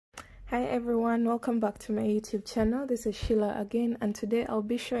Hi everyone, welcome back to my YouTube channel. This is Sheila again, and today I'll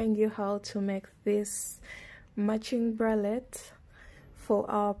be showing you how to make this matching bralette for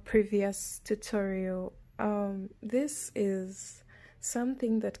our previous tutorial. This is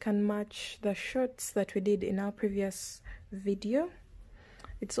something that can match the shorts that we did in our previous video.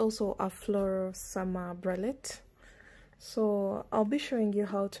 It's also a floral summer bralette. So I'll be showing you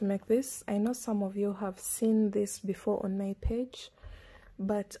how to make this. I know some of you have seen this before on my page,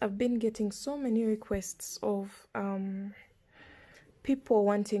 but I've been getting so many requests of people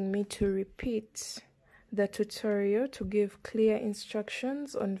wanting me to repeat the tutorial to give clear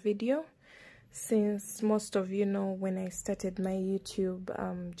instructions on video, since most of you know when I started my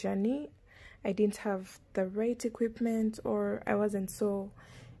YouTube journey, I didn't have the right equipment, or I wasn't so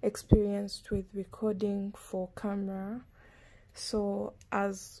experienced with recording for camera, so I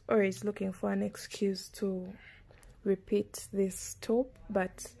was always looking for an excuse to repeat this top.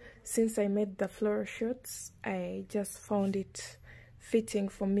 But since I made the floral shorts, I just found it fitting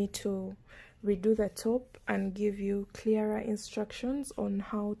for me to redo the top and give you clearer instructions on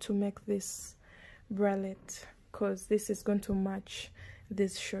how to make this bralette, because this is going to match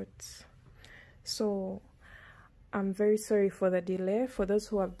these shorts. So I'm very sorry for the delay. For those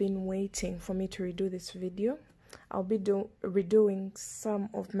who have been waiting for me to redo this video, I'll be redoing some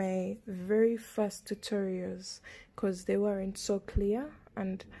of my very first tutorials because they weren't so clear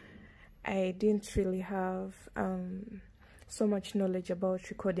and I didn't really have so much knowledge about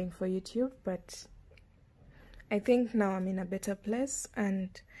recording for YouTube. But I think now I'm in a better place, and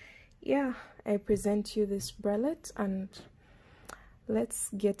yeah, I present you this bralette, and let's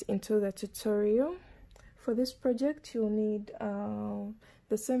get into the tutorial. For this project, you'll need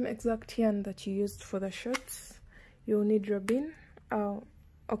the same exact yarn that you used for the shorts. You'll need robin,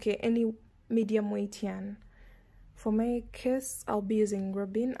 any medium weight yarn. For my case, I'll be using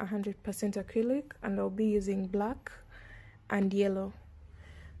robin 100% acrylic, and I'll be using black and yellow.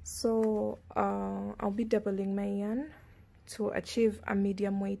 So I'll be doubling my yarn to achieve a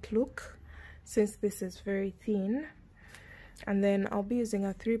medium weight look, since this is very thin. And then I'll be using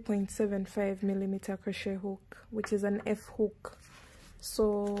a 3.75mm crochet hook, which is an F hook.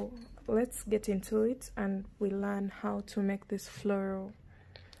 So let's get into it and we learn how to make this floral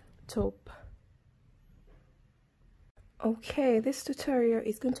top. Okay, this tutorial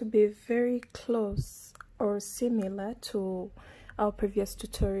is going to be very close or similar to our previous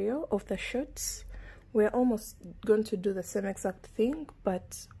tutorial of the shorts. We're almost going to do the same exact thing,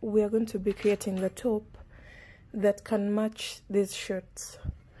 but we are going to be creating the top that can match these shorts.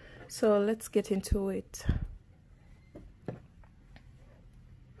 So let's get into it.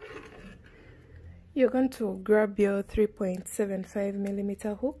 You're going to grab your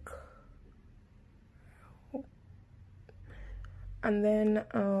 3.75mm hook, and then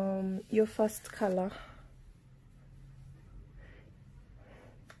your first color.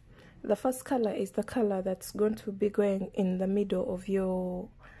 The first color is the color that's going to be going in the middle of your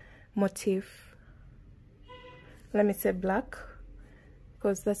motif. Let me say black,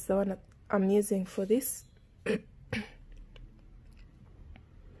 because that's the one that I'm using for this.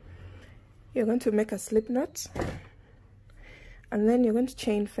 You're going to make a slip knot, and then you're going to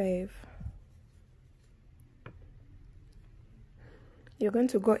chain 5. You're going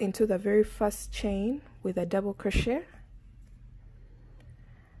to go into the very first chain with a double crochet,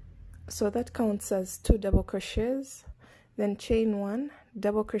 so that counts as 2 double crochets. Then chain 1,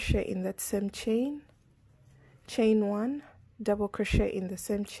 double crochet in that same chain, chain 1, double crochet in the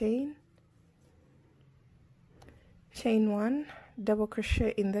same chain, chain 1, double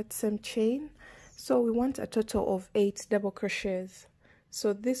crochet in that same chain. So we want a total of 8 double crochets.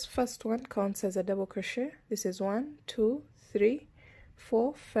 So this first one counts as a double crochet. This is 1, 2, 3,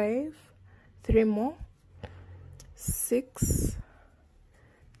 4, 5, 3 more, 6,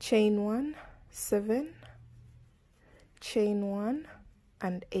 chain 1, 7, chain 1,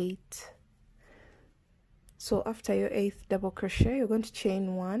 and 8. So after your 8th double crochet, you're going to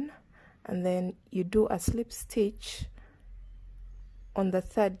chain 1, and then you do a slip stitch on the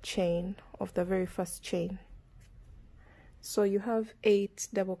 3rd chain of the very first chain. So you have 8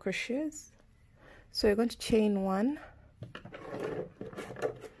 double crochets. So you're going to chain 1,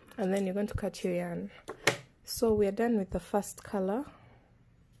 and then you're going to cut your yarn. So we are done with the first color.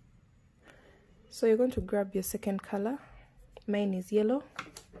 So you're going to grab your second color. Mine is yellow,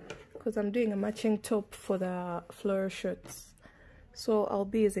 because I'm doing a matching top for the floral shorts, so I'll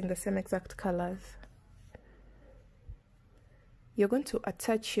be using the same exact colors. You're going to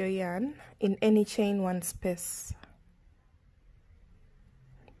attach your yarn in any chain 1 space.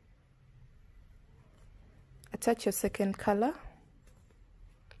 Attach your second color,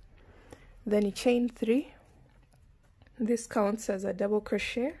 then you chain 3. This counts as a double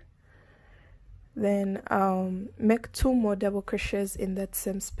crochet. Then make 2 more double crochets in that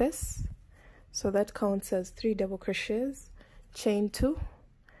same space, so that counts as 3 double crochets. Chain 2,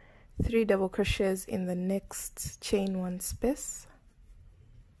 3 double crochets in the next chain 1 space,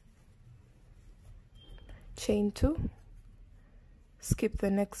 chain 2, skip the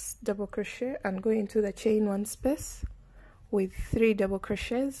next double crochet and go into the chain 1 space with 3 double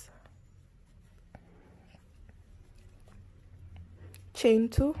crochets, chain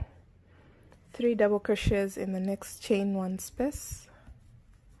 2, 3 double crochets in the next chain 1 space,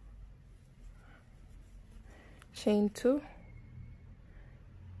 chain 2,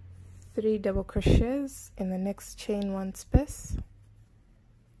 3 double crochets in the next chain 1 space,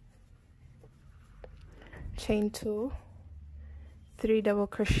 chain 2, 3 double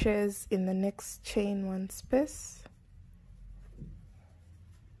crochets in the next chain 1 space,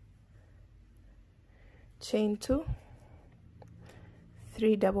 chain 2,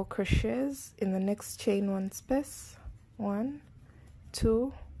 3 double crochets in the next chain 1 space, 1,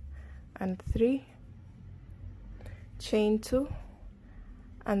 2, and 3, chain 2,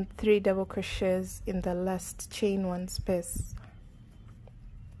 and 3 double crochets in the last chain 1 space.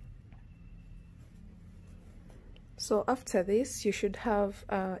 So after this you should have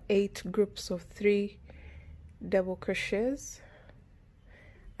 8 groups of 3 double crochets,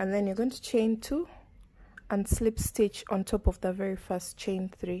 and then you're going to chain 2 and slip stitch on top of the very first chain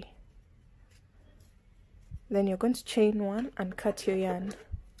 3. Then you're going to chain 1 and cut your yarn.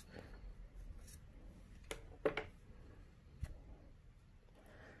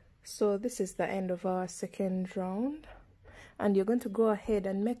 So this is the end of our second round, and you're going to go ahead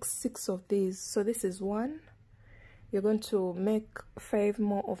and make 6 of these. So this is 1. You're going to make 5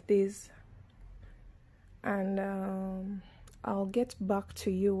 more of these, and I'll get back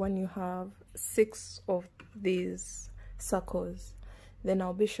to you when you have 6 of these circles. Then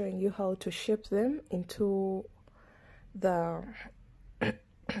I'll be showing you how to shape them into the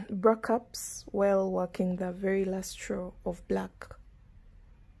backups while working the very last row of black.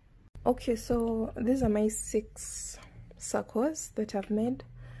 Okay, so these are my 6 circles that I've made,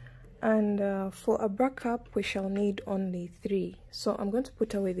 and for a backup we shall need only 3. So I'm going to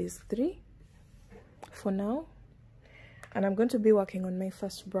put away these 3 for now, and I'm going to be working on my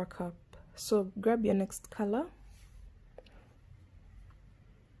first backup. So grab your next color.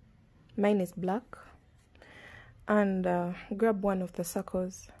 Mine is black, and grab one of the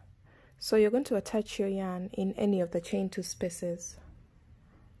circles. So you're going to attach your yarn in any of the chain 2 spaces.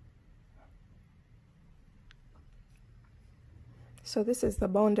 So this is the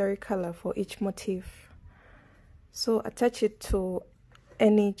boundary color for each motif. So attach it to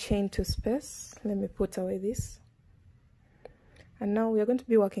any chain 2 space. Let me put away this. And now we are going to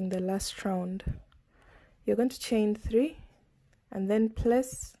be working the last round. You're going to chain 3 and then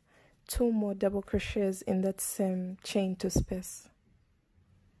place 2 more double crochets in that same chain 2 space.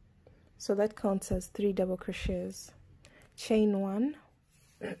 So that counts as 3 double crochets. Chain 1,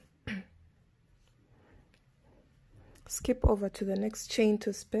 skip over to the next chain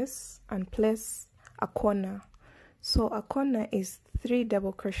 2 space and place a corner. So a corner is 3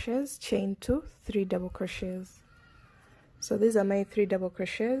 double crochets, chain 2, 3 double crochets. So these are my 3 double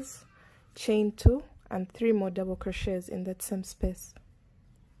crochets, chain 2, and 3 more double crochets in that same space.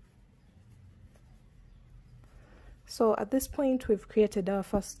 So at this point we've created our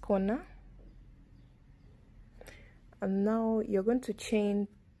first corner, and now you're going to chain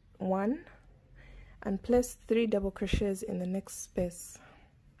 1 and place 3 double crochets in the next space.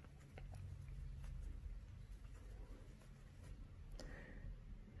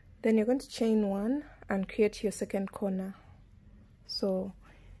 Then you're going to chain 1 and create your second corner. So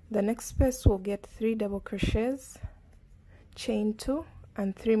the next space will get 3 double crochets, chain 2,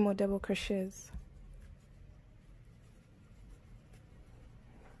 and 3 more double crochets.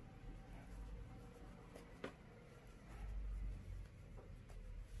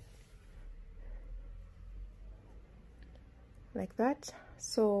 Like that.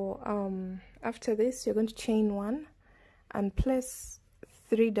 So after this you're going to chain 1 and place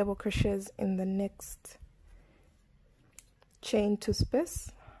 3 double crochets in the next chain 2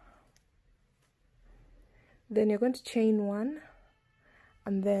 space. Then you're going to chain 1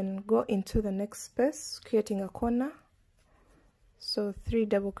 and then go into the next space, creating a corner. So 3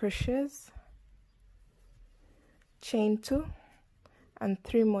 double crochets, chain 2, and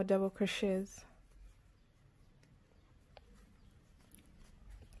 3 more double crochets.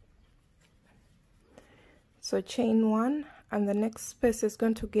 So chain 1 and the next space is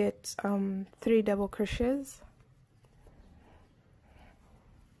going to get 3 double crochets,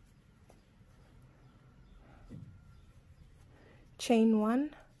 chain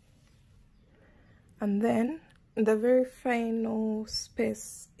 1, and then the very final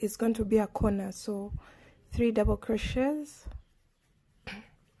space is going to be a corner, so 3 double crochets,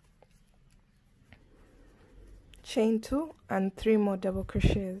 chain 2, and 3 more double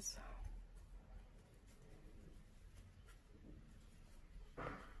crochets.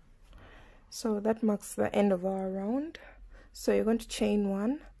 So that marks the end of our round. So you're going to chain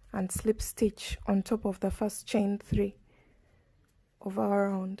 1 and slip stitch on top of the first chain 3 of our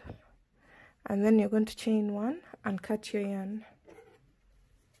round, and then you're going to chain 1 and cut your yarn.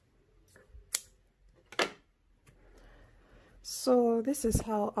 So this is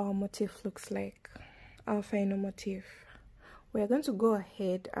how our motif looks like, our final motif. We're going to go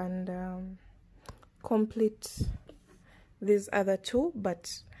ahead and complete these other 2, but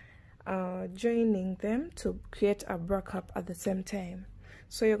joining them to create a break-up at the same time.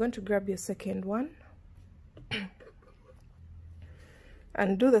 So you're going to grab your second one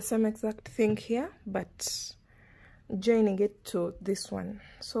and do the same exact thing here, but joining it to this one.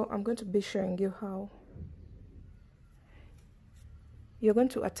 So I'm going to be showing you how. You're going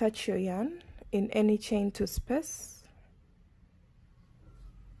to attach your yarn in any chain 2 space,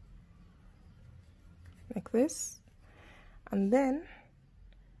 like this, and then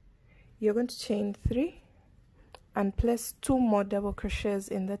you're going to chain 3 and place 2 more double crochets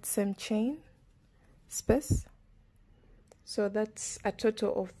in that same chain space. So that's a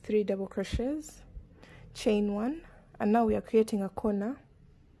total of 3 double crochets, chain 1, and now we are creating a corner.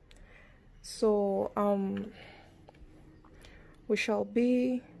 So we shall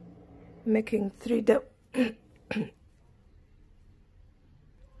be making 3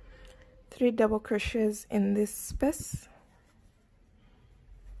 double crochets in this space.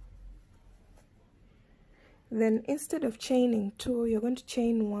 Then instead of chaining 2, you're going to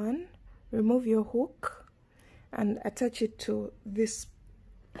chain 1, remove your hook, and attach it to this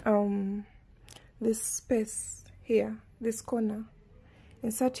this space here, this corner.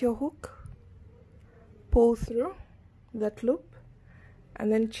 Insert your hook, pull through that loop, and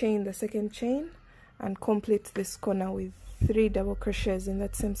then chain the second chain and complete this corner with 3 double crochets in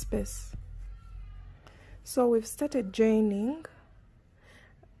that same space. So we've started joining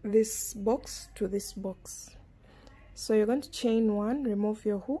this box to this box. So you're going to chain 1, remove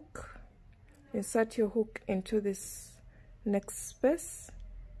your hook, insert your hook into this next space,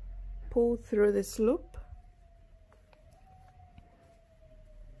 pull through this loop,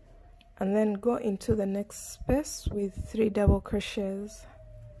 and then go into the next space with 3 double crochets.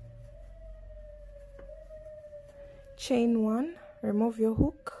 Chain 1, remove your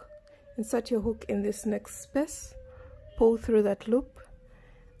hook, insert your hook in this next space, pull through that loop,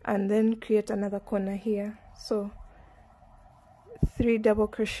 and then create another corner here. So 3 double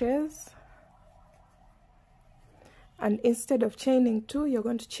crochets, and instead of chaining 2, you're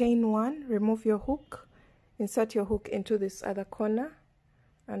going to chain 1, remove your hook, insert your hook into this other corner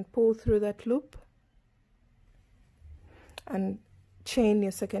and pull through that loop, and chain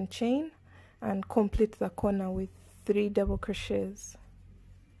your second chain and complete the corner with 3 double crochets.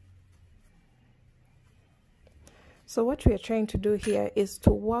 So what we are trying to do here is to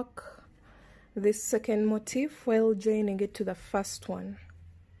work this second motif while joining it to the first one.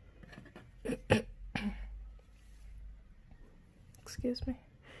 Excuse me.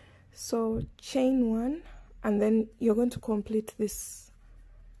 So chain 1, and then you're going to complete this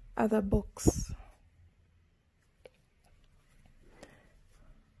other box.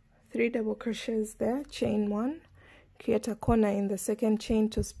 3 double crochets there, chain 1, create a corner in the second chain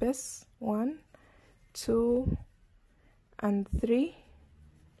 2 space, 1, 2, and 3,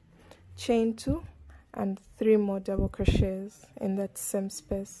 chain 2, and 3 more double crochets in that same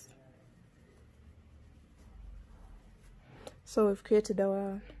space. So we've created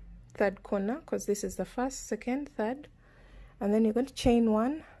our third corner, because this is the first, second, third, and then you're going to chain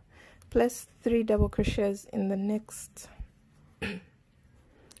 1, place 3 double crochets in the next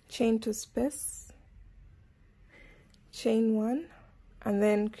chain 2 space, chain 1, and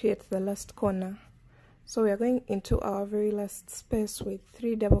then create the last corner. So we are going into our very last space with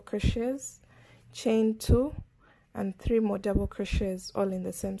 3 double crochets, chain 2, and 3 more double crochets all in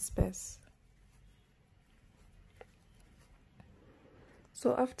the same space.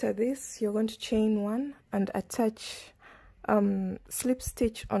 So after this, you're going to chain 1 and attach slip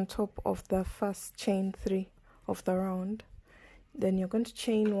stitch on top of the first chain 3 of the round. Then you're going to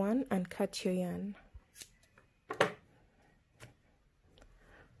chain 1 and cut your yarn.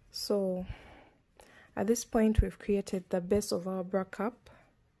 So at this point, we've created the base of our break-up,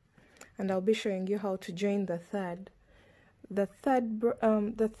 and I'll be showing you how to join the third. The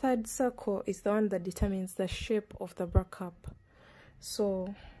third circle is the one that determines the shape of the break-up.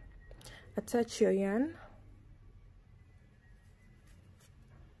 So attach your yarn.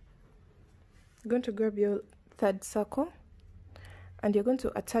 You're going to grab your third circle and you're going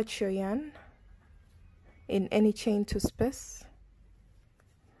to attach your yarn in any chain 2 space,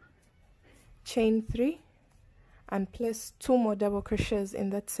 chain 3, and place 2 more double crochets in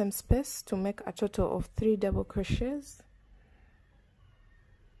that same space to make a total of 3 double crochets.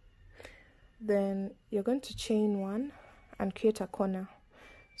 Then you're going to chain 1 and create a corner.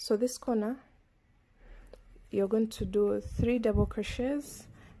 So this corner, you're going to do 3 double crochets,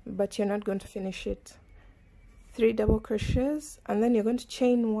 but you're not going to finish it. 3 double crochets, and then you're going to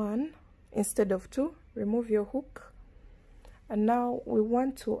chain 1 instead of 2. Remove your hook, and now we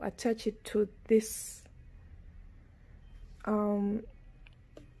want to attach it to this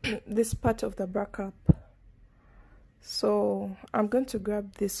this part of the backup. So I'm going to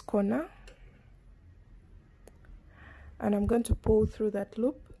grab this corner and I'm going to pull through that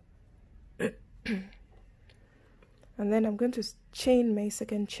loop and then I'm going to chain my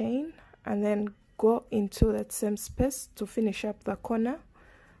second chain and then go into that same space to finish up the corner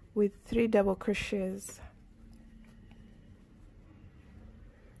with 3 double crochets.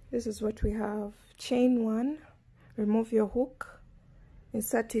 This is what we have. Chain 1, remove your hook,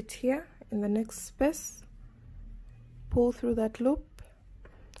 insert it here in the next space, pull through that loop,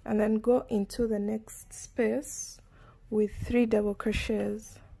 and then go into the next space with 3 double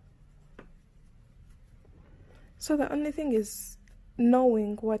crochets. So the only thing is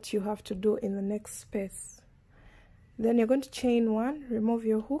knowing what you have to do in the next space. Then you're going to chain 1, remove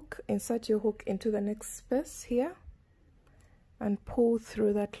your hook, insert your hook into the next space here, and pull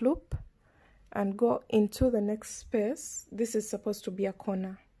through that loop and go into the next space. This is supposed to be a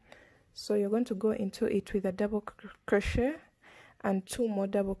corner, so you're going to go into it with a double crochet and 2 more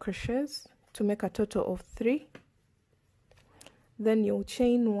double crochets to make a total of 3. Then you'll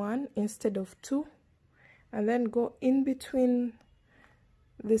chain 1 instead of 2 and then go in between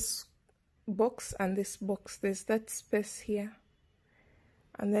this box and this box. There's that space here,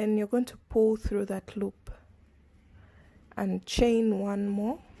 and then you're going to pull through that loop and chain 1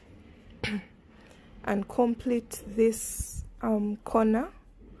 more and complete this corner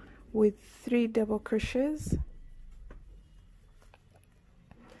with 3 double crochets.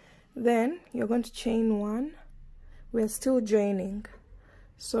 Then you're going to chain 1. We're still joining,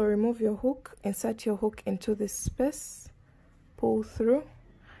 so remove your hook, insert your hook into this space, pull through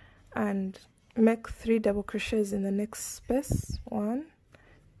and make 3 double crochets in the next space. 1,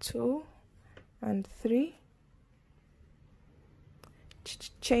 2, and 3.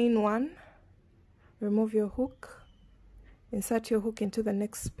 Chain 1, remove your hook, insert your hook into the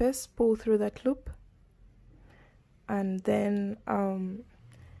next space, pull through that loop, and then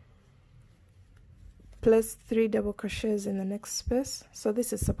place 3 double crochets in the next space. So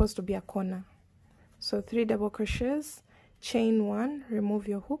this is supposed to be a corner, so 3 double crochets, chain 1, remove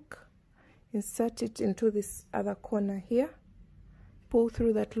your hook, insert it into this other corner here, pull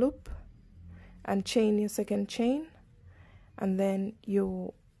through that loop and chain your second chain, and then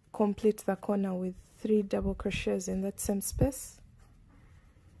you complete the corner with 3 double crochets in that same space.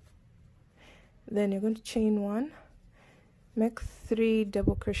 Then you're going to chain 1, make 3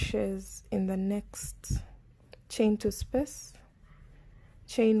 double crochets in the next chain 2 space,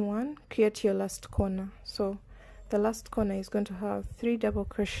 chain 1, create your last corner. So the last corner is going to have 3 double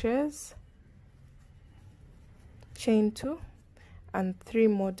crochets, chain 2, and 3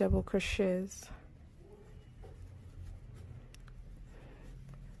 more double crochets.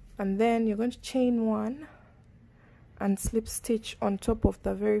 And then you're going to chain 1 and slip stitch on top of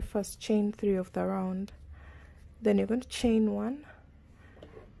the very first chain 3 of the round. Then you're going to chain 1,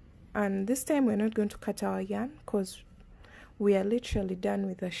 and this time we're not going to cut our yarn because we are literally done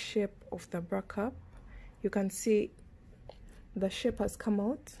with the shape of the backup. You can see the shape has come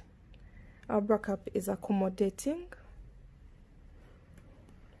out. Our backup is accommodating,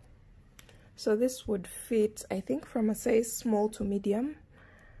 so this would fit, I think, from a size small to medium.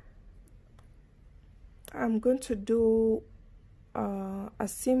 I'm going to do a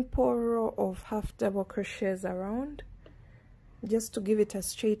simple row of half double crochets around just to give it a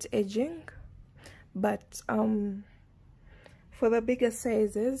straight edging, but for the bigger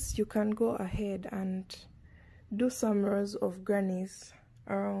sizes you can go ahead and do some rows of grannies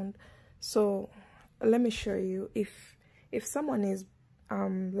around. So let me show you. If someone is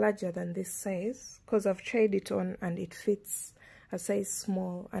larger than this size, because I've tried it on and it fits a size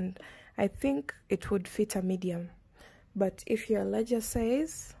small, and I think it would fit a medium. But if you're a larger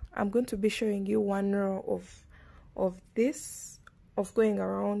size, I'm going to be showing you 1 row of this, of going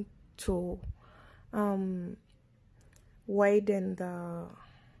around to 1 widen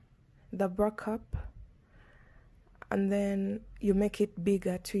the bra cup, and then you make it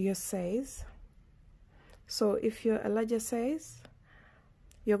bigger to your size. So if you're a larger size,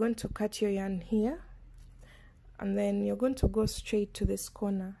 you're going to cut your yarn here, and then you're going to go straight to this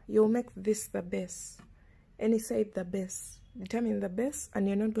corner. You'll make this the base, any side the base. Determine the base, and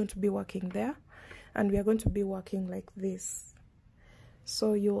you're not going to be working there, and we are going to be working like this.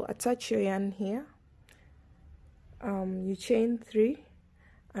 So you'll attach your yarn here, you chain 3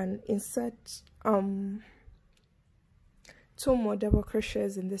 and insert 2 more double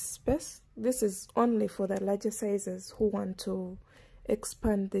crochets in this space. This is only for the larger sizes who want to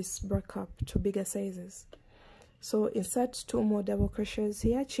expand this bra cup to bigger sizes. So insert 2 more double crochets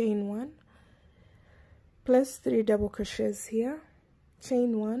here, chain 1, place 3 double crochets here,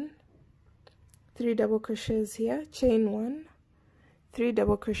 chain 1, 3 double crochets here, chain 1, 3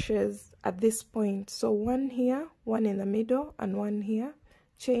 double crochets at this point. So 1 here, 1 in the middle, and 1 here,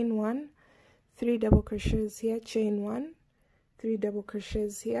 chain 1, 3 double crochets here, chain 1, 3 double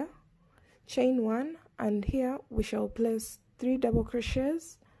crochets here, chain 1, and here we shall place 3 double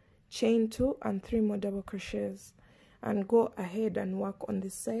crochets, chain 2, and 3 more double crochets, and go ahead and work on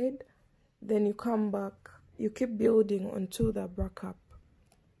this side. Then you come back, you keep building onto the bra cup.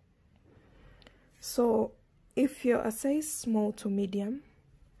 So if you're a size small to medium,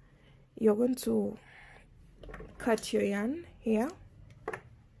 you're going to cut your yarn here.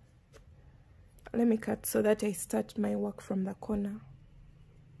 Let me cut so that I start my work from the corner.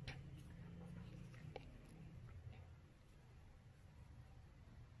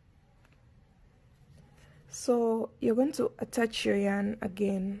 So you're going to attach your yarn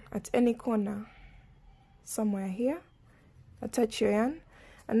again at any corner, somewhere here. Attach your yarn,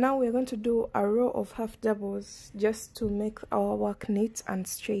 and now we're going to do a row of half doubles just to make our work neat and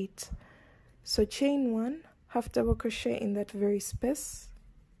straight. So chain 1, half double crochet in that very space,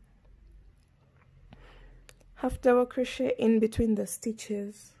 half double crochet in between the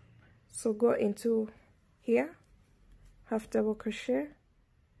stitches. So go into here, half double crochet,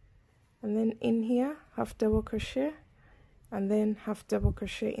 and then in here half double crochet, and then half double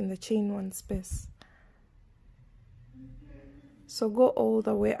crochet in the chain 1 space. So go all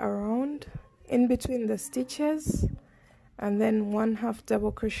the way around in between the stitches, and then 1 half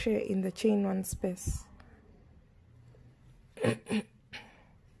double crochet in the chain 1 space.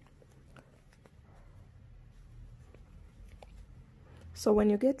 So when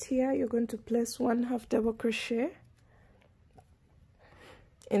you get here, you're going to place 1 half double crochet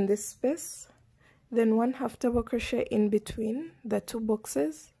in this space, then 1 half double crochet in between the 2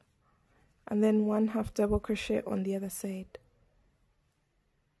 boxes, and then 1 half double crochet on the other side.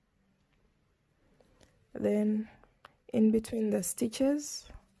 Then in between the stitches,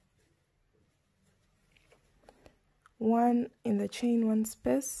 1 in the chain 1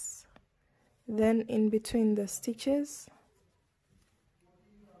 space, then in between the stitches,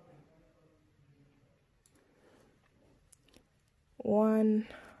 1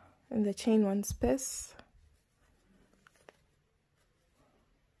 in the chain 1 space.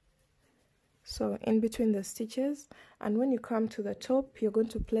 So in between the stitches, and when you come to the top, you're going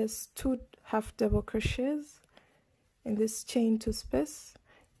to place 2 half double crochets in this chain 2 space.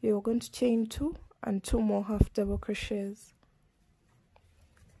 You're going to chain 2 and 2 more half double crochets.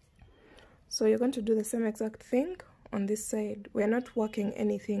 So you're going to do the same exact thing on this side. We're not working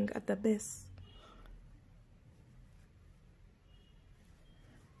anything at the base.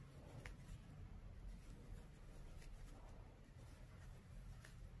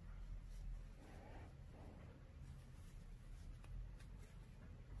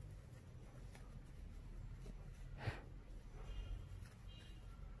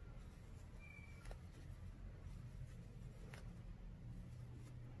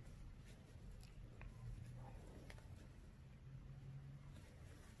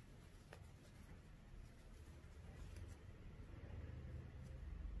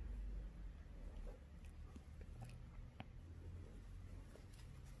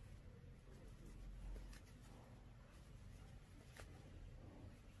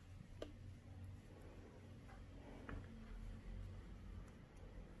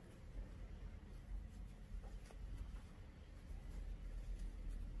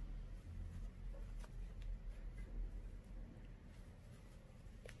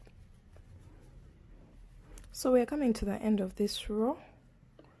 So we're coming to the end of this row,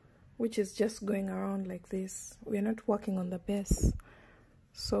 which is just going around like this. We're not working on the base.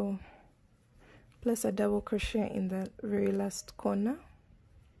 So place a double crochet in the very last corner.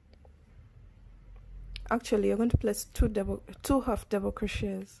 Actually, you're going to place 2 half double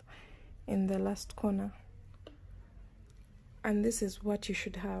crochets in the last corner. and this is what you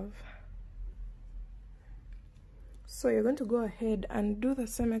should have. So you're going to go ahead and do the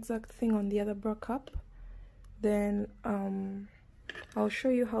same exact thing on the other bra cup. Then I'll show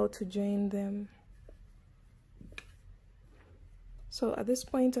you how to join them. So at this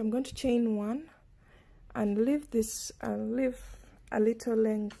point I'm going to chain one and leave a little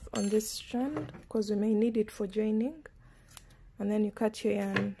length on this strand because we may need it for joining, and then you cut your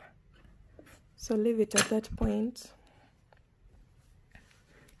yarn. So leave it at that point.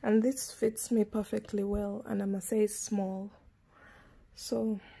 And this fits me perfectly well, and I'm a size small.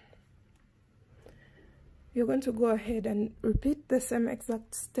 So you're going to go ahead and repeat the same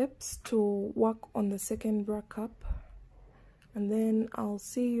exact steps to work on the second bra cup, and then I'll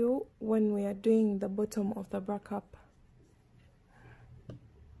see you when we are doing the bottom of the bra cup.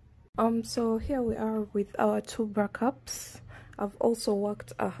 So here we are with our 2 bra cups. I've also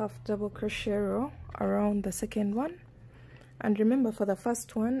worked a half double crochet row around the second one. And remember, for the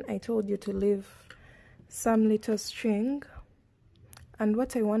first one, I told you to leave some little string. And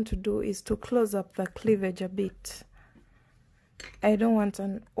what I want to do is to close up the cleavage a bit. I don't want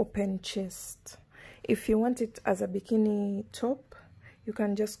an open chest. If you want it as a bikini top, you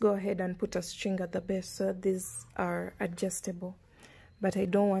can just go ahead and put a string at the base so these are adjustable. But I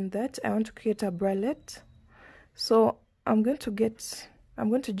don't want that. I want to create a bralette. So I'm going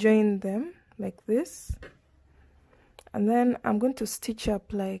to join them like this. And then I'm going to stitch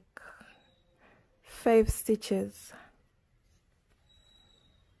up like 5 stitches.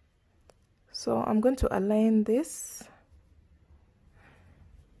 So I'm going to align this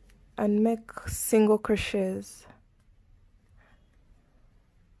and make single crochets,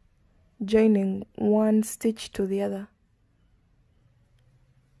 joining one stitch to the other.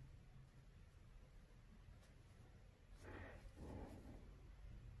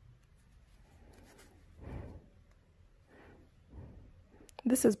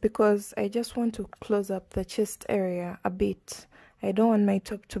 This is because I just want to close up the chest area a bit. I don't want my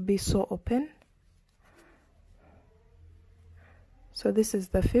top to be so open. So this is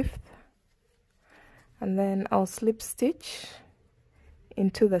the 5th, and then I'll slip stitch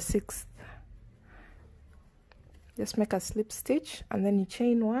into the 6th. Just make a slip stitch and then you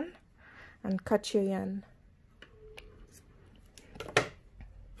chain one and cut your yarn.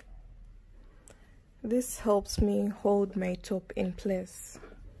 This helps me hold my top in place.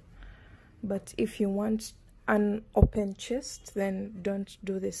 But if you want an open chest, then don't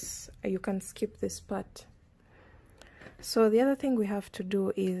do this. You can skip this part. So the other thing we have to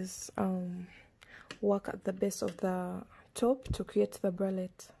do is work at the base of the top to create the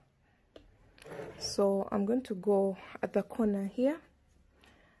bralette. So I'm going to go at the corner here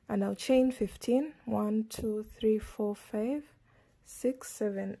and I'll chain 15. 1, 2, 3, 4, 5, 6,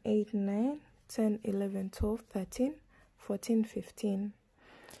 7, 8, 9, 10, 11, 12, 13, 14, 15.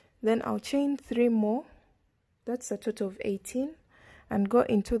 Then I'll chain 3 more. That's a total of 18, and go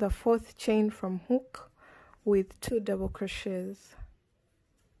into the 4th chain from hook with 2 double crochets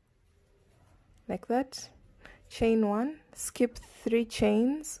like that. Chain 1, skip 3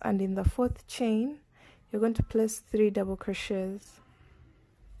 chains, and in the 4th chain you're going to place 3 double crochets.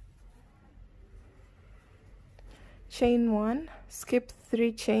 Chain 1, skip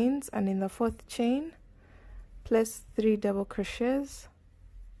 3 chains, and in the 4th chain place 3 double crochets.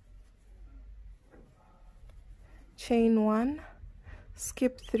 Chain 1,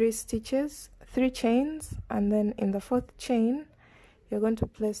 skip 3 chains, and then in the 4th chain you're going to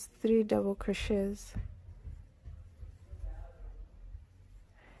place 3 double crochets.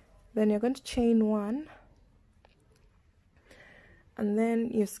 Then you're going to chain 1, and then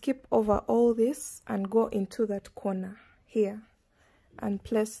you skip over all this and go into that corner here and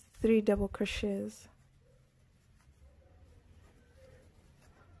place 3 double crochets.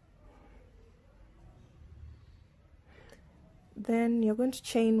 Then you're going to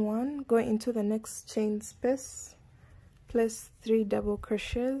chain 1, go into the next chain space, place 3 double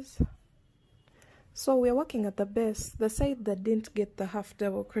crochets. So we're working at the base, the side that didn't get the half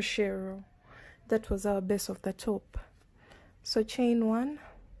double crochet row. That was our base of the top. So chain 1,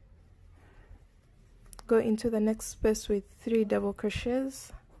 go into the next space with 3 double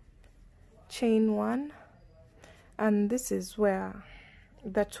crochets, chain 1, and this is where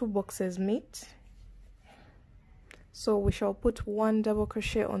the 2 boxes meet. So we shall put 1 double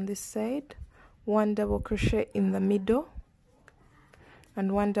crochet on this side, 1 double crochet in the middle,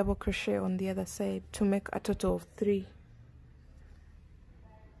 and 1 double crochet on the other side to make a total of 3.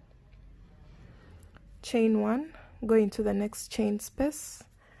 Chain 1, go into the next chain space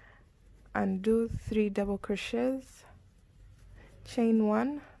and do 3 double crochets. Chain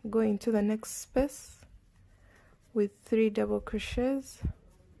 1, go into the next space with 3 double crochets,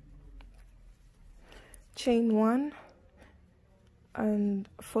 chain 1, and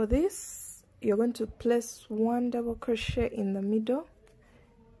for this you're going to place 1 double crochet in the middle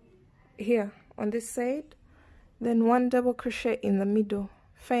here on this side, then 1 double crochet in the middle.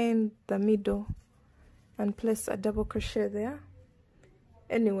 Find the middle and place a double crochet there,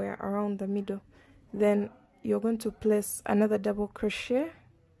 anywhere around the middle. Then you're going to place another double crochet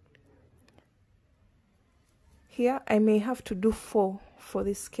here. I may have to do 4 for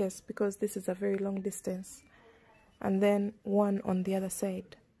this case because this is a very long distance, and then 1 on the other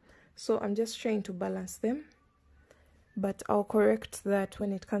side. So I'm just trying to balance them, but I'll correct that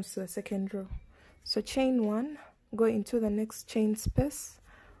when it comes to the second row. So chain 1, go into the next chain space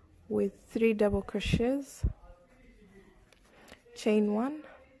with 3 double crochets, chain 1,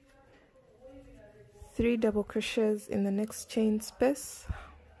 3 double crochets in the next chain space,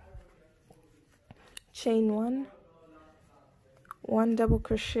 chain 1, 1 double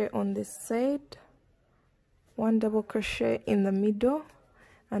crochet on this side, 1 double crochet in the middle,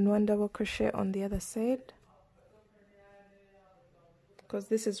 and 1 double crochet on the other side, because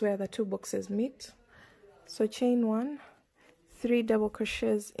this is where the 2 boxes meet. So chain 1, 3 double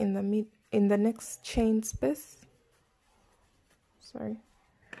crochets in the next chain space.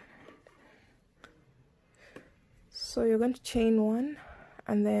 So you're going to chain 1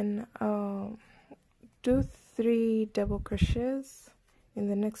 and then do 3 double crochets in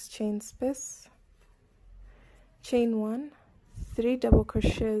the next chain space, chain 1, 3 double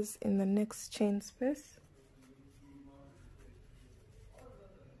crochets in the next chain space,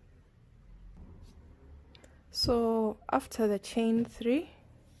 so after the chain 3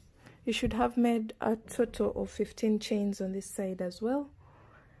 you should have made a total of 15 chains on this side as well.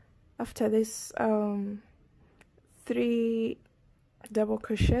 After this 3 double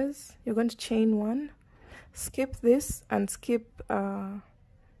crochets, you're going to chain 1, skip this and skip 2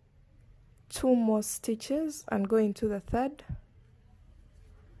 more stitches and go into the third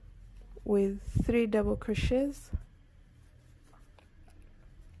with 3 double crochets,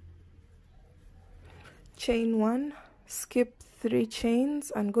 chain 1, skip 3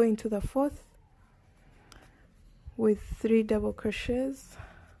 chains and go into the fourth with 3 double crochets,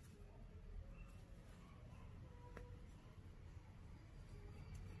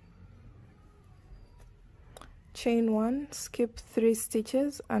 chain 1, skip 3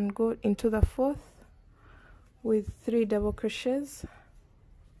 stitches and go into the fourth with 3 double crochets,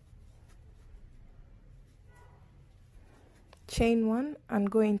 chain 1 and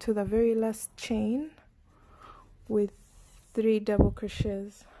go into the very last chain with 3 double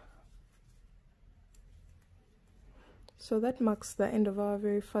crochets. So that marks the end of our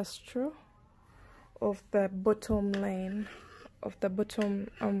very first row of the bottom line of the bottom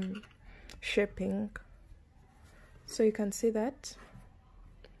shaping. So you can see that.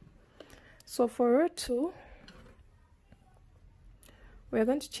 So for row 2 we're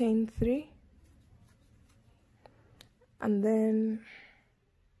going to chain 3 and then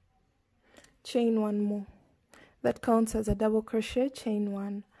chain 1 more. That counts as a double crochet, chain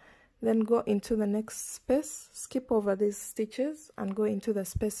 1, then go into the next space, skip over these stitches and go into the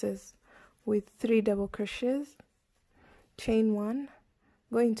spaces with 3 double crochets, chain 1,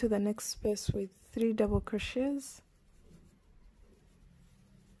 go into the next space with 3 double crochets,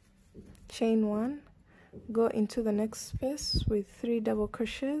 chain 1, go into the next space with 3 double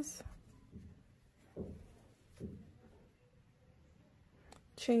crochets,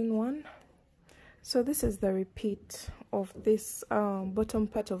 chain 1. So this is the repeat of this bottom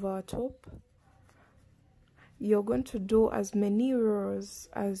part of our top. You're going to do as many rows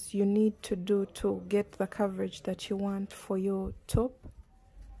as you need to do to get the coverage that you want for your top.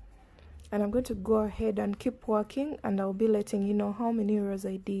 And I'm going to go ahead and keep working, and I'll be letting you know how many rows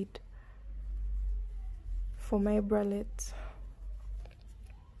I did for my bralette.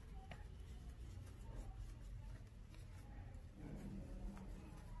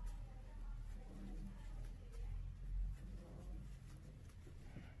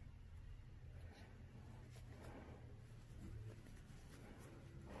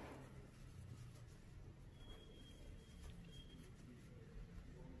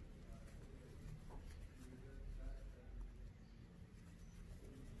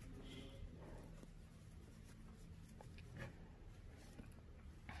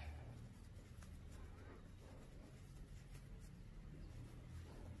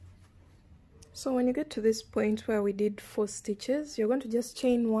 So when you get to this point where we did 4 stitches, you're going to just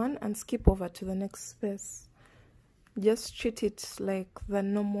chain 1 and skip over to the next space. Just treat it like the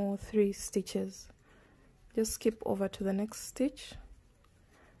normal 3 stitches. Just skip over to the next stitch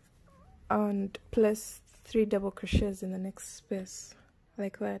and place 3 double crochets in the next space,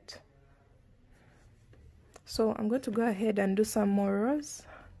 like that. So I'm going to go ahead and do some more rows,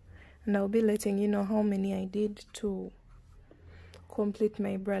 and I'll be letting you know how many I did to complete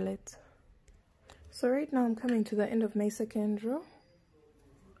my bralette. So right now I'm coming to the end of my second row,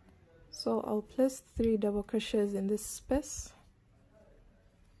 so I'll place 3 double crochets in this space,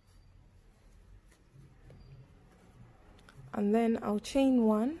 and then I'll chain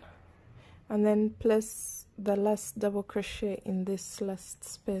 1 and then place the last double crochet in this last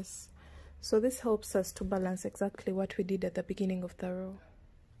space. So this helps us to balance exactly what we did at the beginning of the row.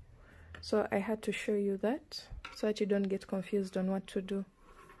 So I had to show you that so that you don't get confused on what to do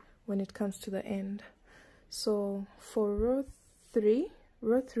when it comes to the end. So for row 3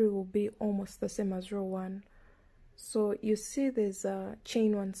 will be almost the same as row 1. So you see there's a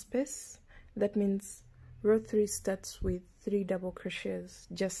chain 1 space. That means row 3 starts with 3 double crochets,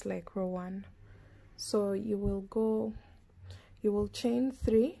 just like row 1. So you will chain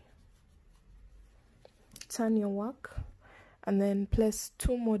 3, turn your work, and then place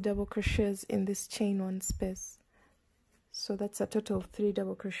 2 more double crochets in this chain 1 space. So that's a total of 3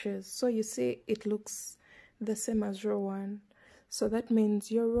 double crochets. So you see it looks the same as row 1. So that means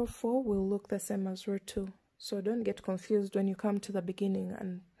your row 4 will look the same as row 2. So don't get confused when you come to the beginning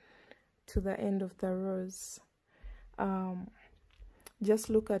and to the end of the rows. Just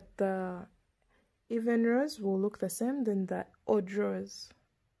look at the even rows will look the same, then the odd rows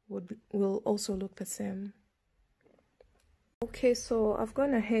will also look the same. Okay, so I've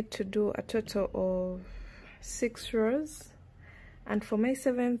gone ahead to do a total of 6 rows, and for my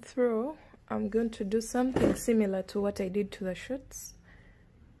 7th row I'm going to do something similar to what I did to the shorts.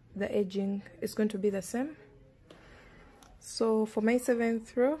 The edging is going to be the same. So for my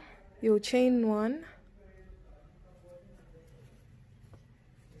 7th row, you'll chain 1,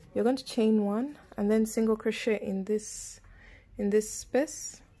 you're going to chain 1 and then single crochet in this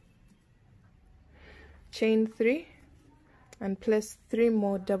space, chain 3 and place 3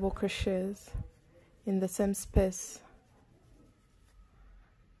 more double crochets in the same space,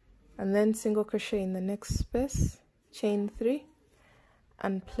 and then single crochet in the next space, chain 3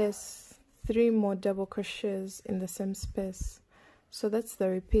 and place 3 more double crochets in the same space. So that's the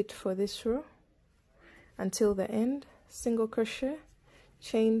repeat for this row until the end. Single crochet,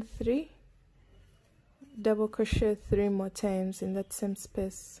 chain 3, double crochet 3 more times in that same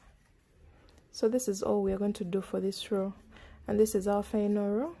space. So this is all we are going to do for this row, and this is our final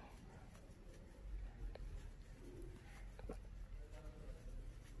row.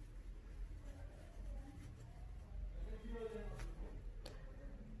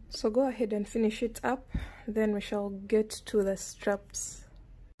 So go ahead and finish it up, then we shall get to the straps.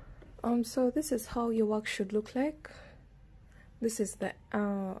 So this is how your work should look like. This is the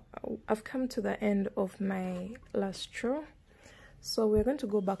I've come to the end of my last row, so we're going to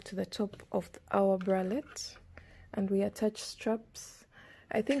go back to the top of our bralette and we attach straps.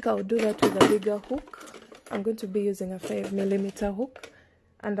 I think I'll do that with a bigger hook. I'm going to be using a 5mm hook,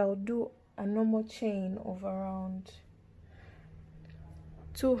 and I'll do a normal chain of around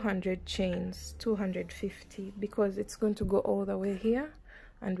 200 chains, 250, because it's going to go all the way here,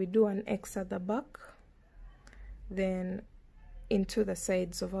 and we do an X at the back, then into the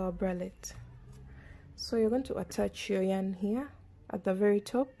sides of our bralette. So you're going to attach your yarn here at the very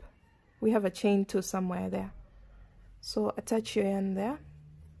top. We have a chain 2 somewhere there, so attach your yarn there.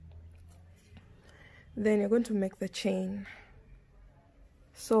 Then you're going to make the chain.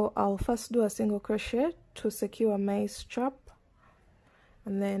 So I'll first do a single crochet to secure my strap,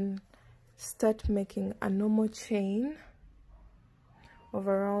 and then start making a normal chain of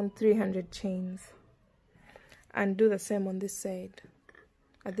around 300 chains, and do the same on this side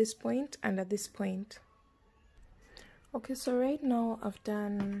at this point and at this point. Okay, so right now I've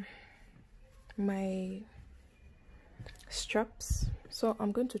done my straps, so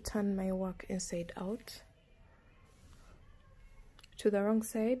I'm going to turn my work inside out to the wrong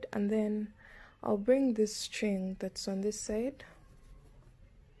side, and then I'll bring this string that's on this side,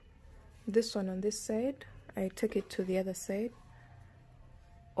 this one on this side, I take it to the other side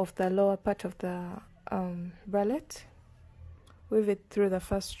of the lower part of the bralette, weave it through the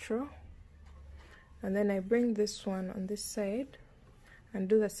first row, and then I bring this one on this side and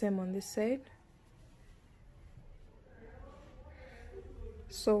do the same on this side.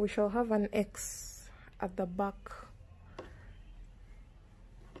 So we shall have an X at the back.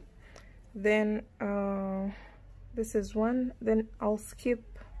 Then this is one, then I'll skip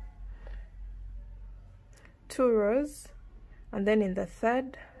 2 rows, and then in the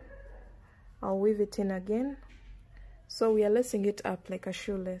third I'll weave it in again. So we are lacing it up like a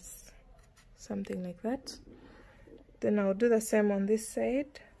shoelace. something like that. Then I'll do the same on this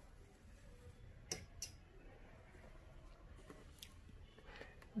side.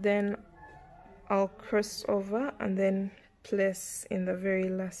 Then I'll cross over and then place in the very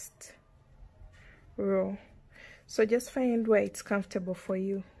last row. So just find where it's comfortable for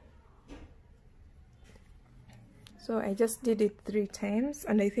you. So I just did it 3 times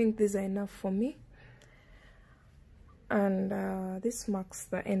and I think these are enough for me. And this marks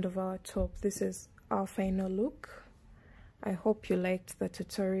the end of our top. This is our final look. I hope you liked the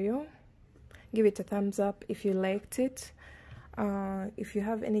tutorial. Give it a thumbs up if you liked it. If you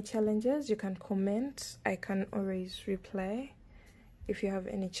have any challenges, you can comment. I can always reply if you have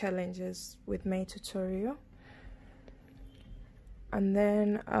any challenges with my tutorial. And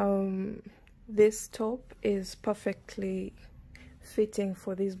then this top is perfectly fitting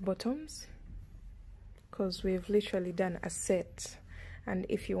for these bottoms because we've literally done a set. And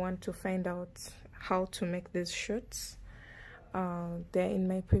if you want to find out how to make these shirts, they're in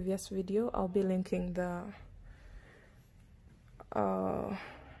my previous video. I'll be linking the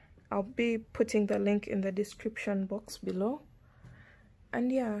I'll be putting the link in the description box below. And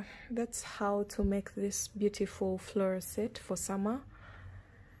yeah, that's how to make this beautiful floral set for summer.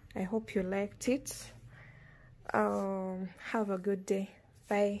 I hope you liked it. Have a good day.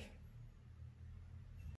 Bye.